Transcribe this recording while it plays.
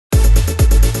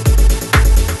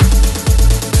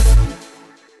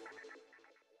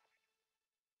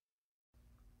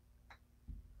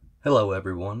Hello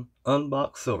everyone,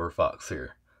 Unbox Silver Fox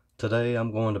here. Today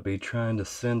I'm going to be trying to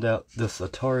send out this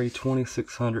Atari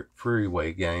 2600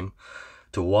 Freeway game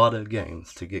to WATA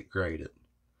Games to get graded.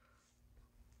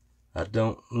 I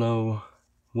don't know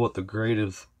what the grade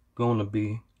is going to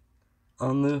be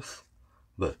on this,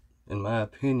 but in my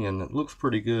opinion it looks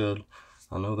pretty good.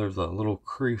 I know there's a little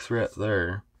crease right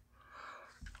there.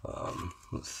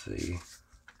 Let's see.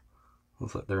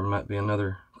 Looks like there might be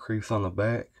another crease on the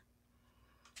back.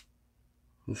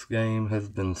 This game has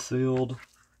been sealed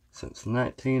since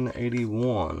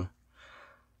 1981.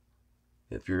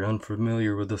 If you're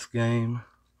unfamiliar with this game,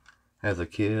 as a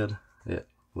kid, it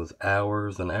was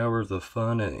hours and hours of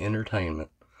fun and entertainment.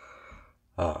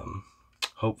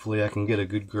 Hopefully I can get a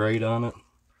good grade on it.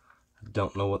 I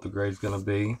don't know what the grade's going to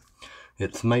be.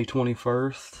 It's May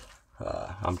 21st.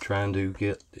 I'm trying to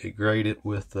get it graded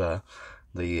with the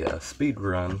speed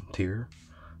run tier.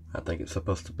 I think it's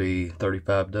supposed to be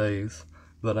 35 days,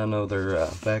 but I know they're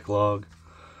backlog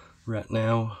right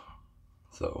now,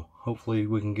 so hopefully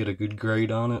we can get a good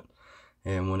grade on it,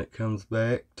 and when it comes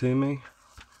back to me,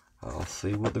 I'll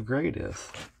see what the grade is.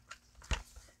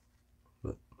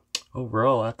 But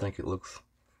overall, I think it looks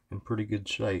in pretty good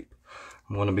shape.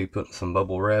 I'm going to be putting some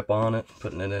bubble wrap on it,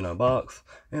 putting it in a box,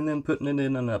 and then putting it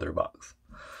in another box.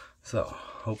 So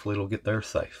hopefully it'll get there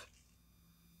safe.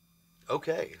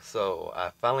 Okay, so I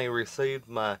finally received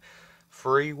my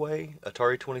Freeway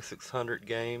Atari 2600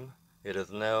 game. It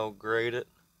is now graded,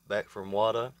 back from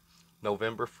WATA,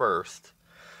 November 1st.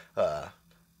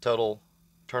 Total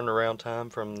turnaround time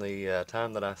from the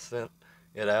time that I sent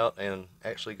it out and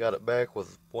actually got it back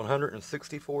was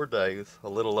 164 days, a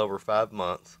little over 5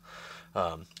 months.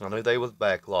 I knew they was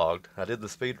backlogged. I did the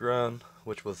speed run,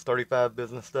 which was 35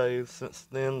 business days. Since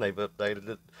then, they've updated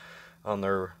it on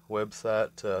their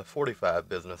website to 45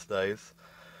 business days.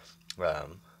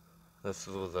 This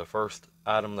was the first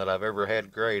item that I've ever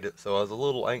had graded, so I was a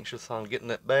little anxious on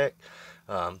getting it back.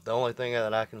 The only thing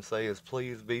that I can say is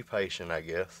please be patient, I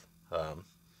guess.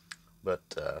 But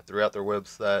throughout their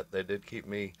website, they did keep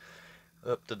me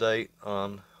up to date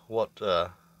on what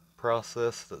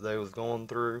process that they was going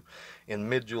through. In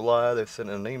mid-July, they sent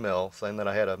an email saying that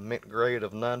I had a mint grade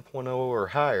of 9.0 or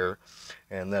higher,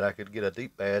 and that I could get a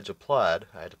deep badge applied.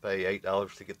 I had to pay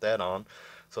 $8 to get that on,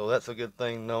 so that's a good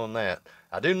thing knowing that.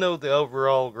 I do know the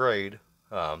overall grade.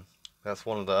 That's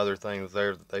one of the other things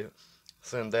there that they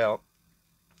send out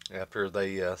after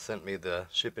they sent me the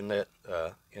shipping net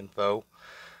info.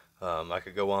 I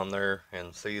could go on there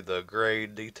and see the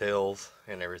grade details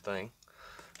and everything.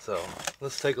 So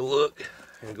let's take a look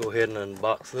and go ahead and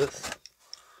unbox this.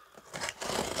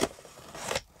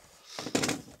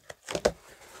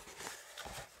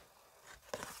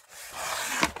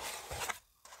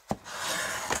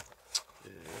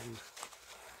 And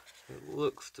it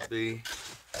looks to be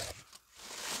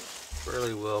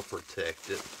fairly well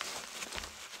protected.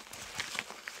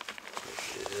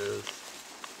 It is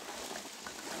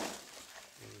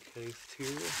encased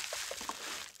here.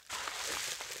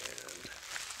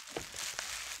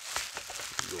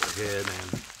 Go ahead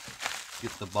and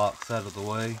get the box out of the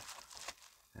way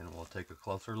and we'll take a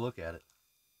closer look at it.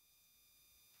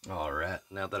 Alright,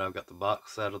 now that I've got the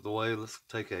box out of the way, let's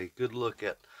take a good look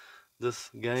at this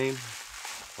game.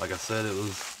 Like I said, it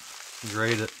was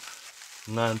graded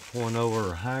 9.0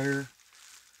 or higher.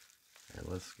 And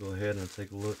let's go ahead and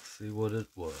take a look, see what it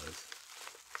was.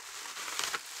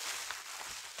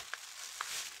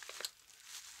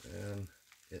 And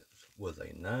it was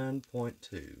a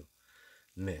 9.2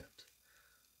 mint.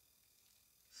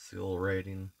 Seal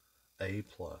rating A+.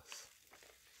 Let's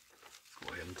go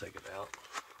ahead and take it out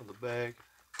of the bag.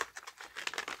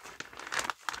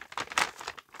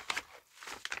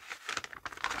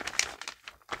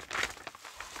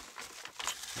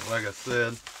 Like I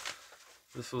said,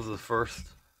 this was the first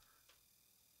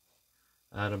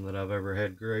item that I've ever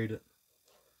had graded.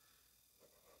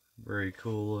 Very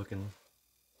cool looking,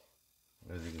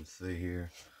 as you can see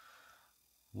here.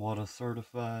 WATA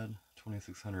certified,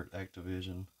 2600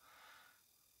 Activision,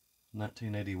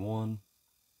 1981.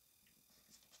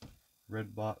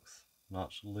 Red box,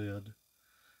 notched lid,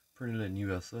 printed in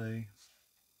USA.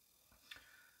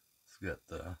 It's got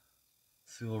the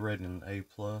seal rating A+,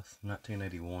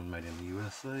 1981, made in the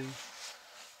USA.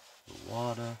 The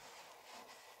WATA,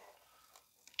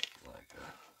 like a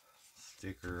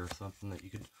sticker or something that you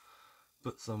could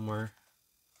put somewhere.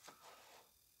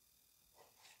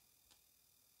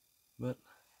 But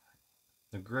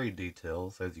the grade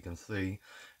details, as you can see,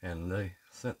 and they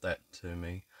sent that to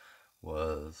me,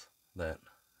 was that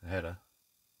it had a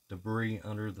debris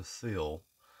under the seal,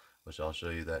 which I'll show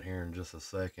you that here in just a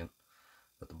second.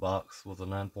 But the box was a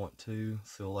 9.2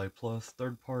 Seal A Plus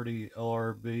third-party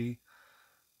LRB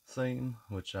seam,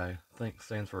 which I think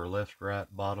stands for left, right,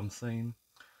 bottom seam.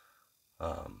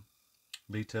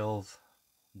 Details,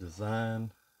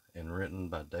 design, and written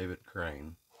by David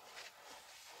Crane.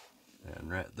 And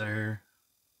right there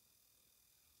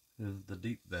is the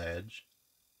deep badge,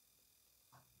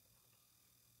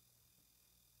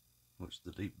 which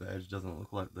the deep badge doesn't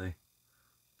look like they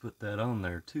put that on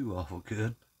there too awful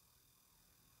good.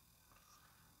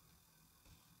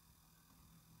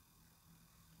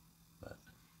 But,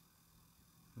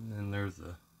 and then there's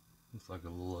a, looks like a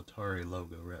little Atari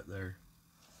logo right there.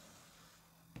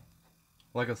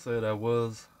 Like I said, I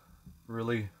was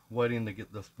really waiting to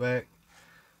get this back.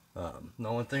 The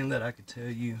only thing that I could tell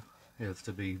you is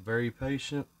to be very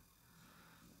patient.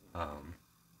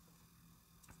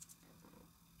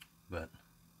 But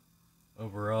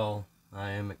overall,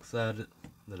 I am excited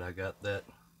that I got that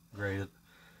graded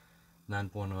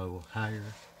 9.0 higher.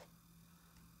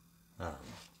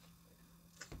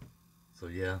 So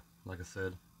yeah, like I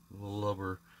said, a little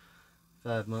over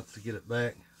 5 months to get it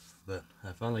back, but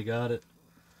I finally got it.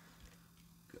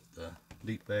 Got the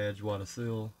deep badge, WATA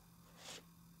seal.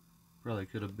 Probably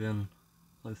could have been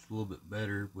placed a little bit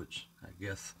better, which I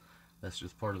guess that's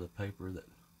just part of the paper that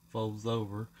folds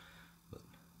over, but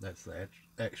that's the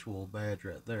actual badge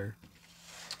right there.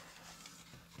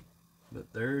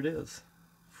 But there it is,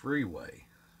 Freeway,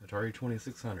 Atari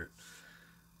 2600.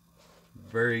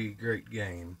 Very great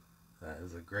game. It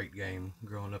was a great game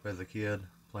growing up as a kid,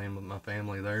 playing with my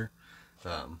family there.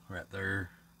 Right there,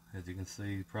 as you can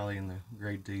see, probably in the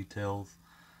great details,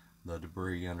 the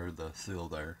debris under the seal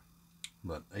there.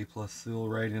 But A+ seal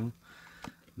rating,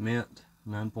 mint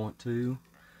 9.2.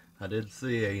 I did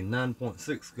see a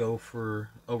 9.6 go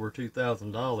for over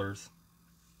 $2,000.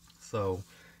 So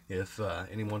if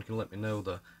anyone can let me know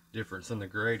the difference in the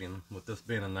grading, with this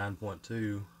being a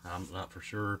 9.2, I'm not for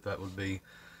sure if that would be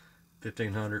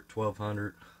 $1,500,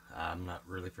 $1,200. I'm not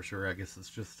really for sure. I guess it's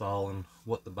just all in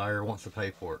what the buyer wants to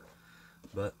pay for it.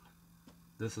 But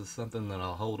this is something that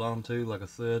I'll hold on to. Like I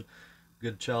said,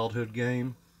 good childhood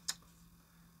game,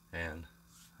 and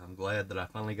I'm glad that I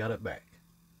finally got it back.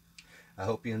 I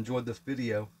hope you enjoyed this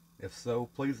video. If so,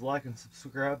 please like and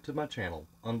subscribe to my channel,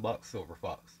 Unbox Silver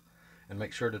Fox, and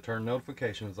make sure to turn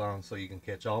notifications on so you can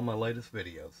catch all my latest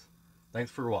videos.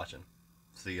 Thanks for watching.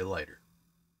 See you later.